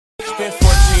Spent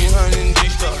 1400 in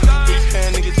G-Star. 3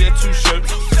 niggas, that 2 shirts.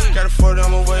 Got a 40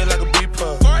 on my way like a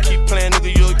B-pub. Keep playing,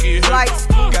 nigga, you'll get hurt.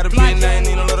 Got a big name,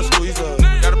 need a lot of squeeze up.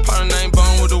 Got a partner named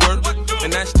Bone with the work.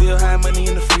 And I still hide money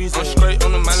in the freezer. I'm straight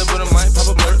on the miley, but I might pop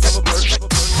a bird.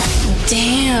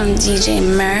 Damn, DJ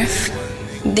Murph.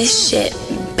 This shit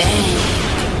bang.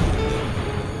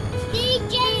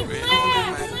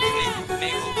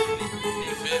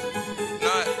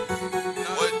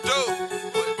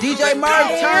 DJ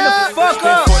Murph, turn the fuck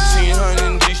up. 1400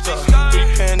 in G-Star. 3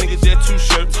 niggas, that 2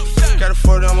 shirts. Got a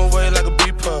 40 on my way like a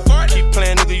B-pub. Keep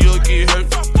playing, nigga, you'll get hurt.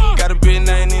 Got a big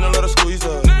name, need a lot of squeeze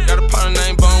up. Got a partner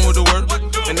named Bone with the work.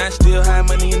 And I still hide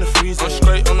money in the freezer. I'm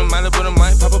straight on the miley, but I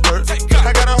might pop a bird.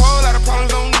 I got a whole lot of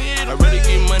problems, don't need it. I really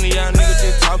get money, y'all niggas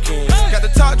just talking. Got the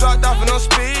top dropped off and I'm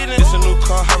speeding. This a new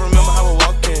car, I remember how I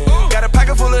walked in. Got a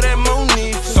pocket full of that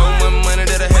money. So much money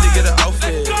that I had to get an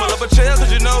outfit. Pull up a chair,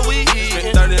 cause you know we eat.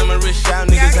 Spent 30 on my wrist, y'all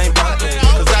niggas ain't bopping.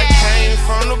 Cause I came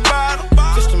from the bottom,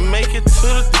 just to make it to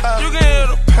the top. You can hear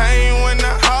the pain when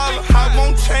I holler. I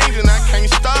won't change and I can't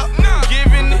stop.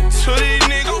 Giving it to these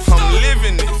niggas, I'm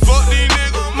living it. Fuck these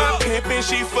niggas. My pimpin',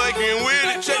 she fucking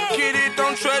with it. Check it,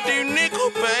 don't trust these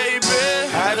niggas, baby.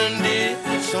 I done did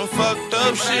some fucked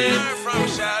up shit.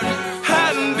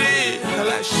 I done did a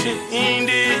lot of shit you ain't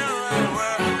did.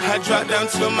 I dropped down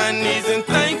to my knees and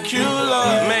thank you,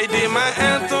 Lord. Made it my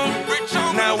anthem.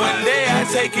 Now one day I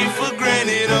take it for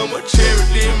granted. I'ma cherish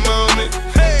this moment.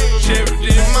 Cherish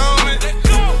this moment.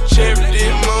 Cherish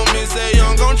this moment. Say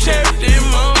I'm gon' cherish this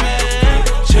moment.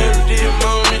 Cherish this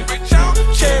moment.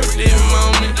 Cherish this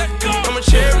moment. I'ma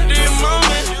cherish this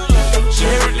moment.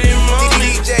 Cherish this moment.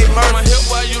 DJ Murph. I'ma help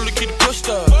while you look at the push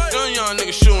stuff. Young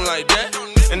nigga shooting like that.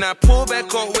 And I pull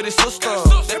back up with his sister.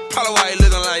 That's probably why he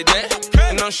looking like that.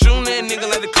 And I'm shooting that nigga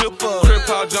like the clipper. Crip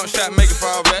power jump shot, make it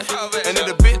fall back. And then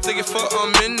the bitch take it for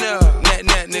I'm in there.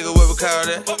 Nat nigga, what we call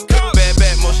that?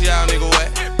 Bad, most of y'all nigga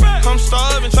whack. I'm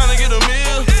starving, trying to get a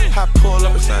meal. I pull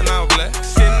up and sign out black.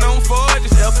 Sitting on Ford,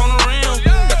 just help on the rim.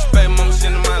 Got your baby mama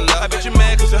sending my love. I bet you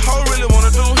mad cause the hoe really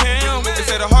wanna do him. They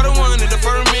say the harder one is the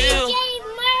first meal.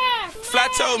 Fly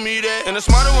told me that, and the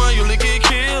smarter one you'll get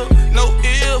killed. No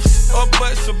ifs or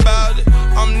buts about it.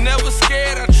 I'm never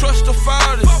scared, I trust the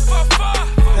Father.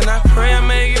 And I pray I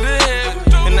make it to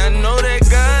heaven. And I know that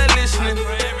God listening.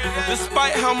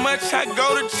 Despite how much I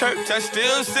go to church, I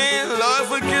still sin, Lord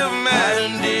forgive me. I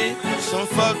done did some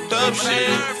fucked up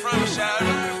shit.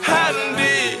 I done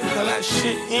did a lot of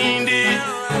shit you ain't did.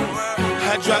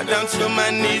 I dropped down to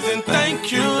my knees and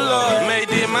thank you, Lord.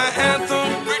 Made it my anthem.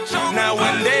 Now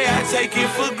one day I take it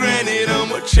for granted.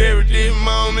 I'ma cherish this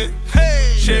moment.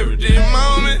 Cherish this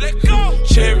moment.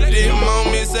 Cherish this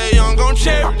moment. Say I'm gon'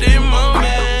 cherish this moment.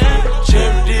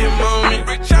 Cherish this moment.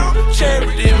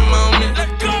 Cherish this moment.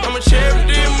 I'ma cherish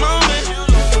this moment.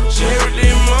 Cherish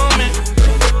this moment.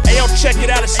 Hey yo, check it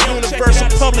out, it's a universal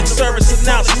public service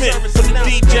announcement. For the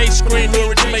DJ screen who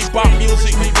originate pop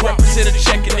music, represent a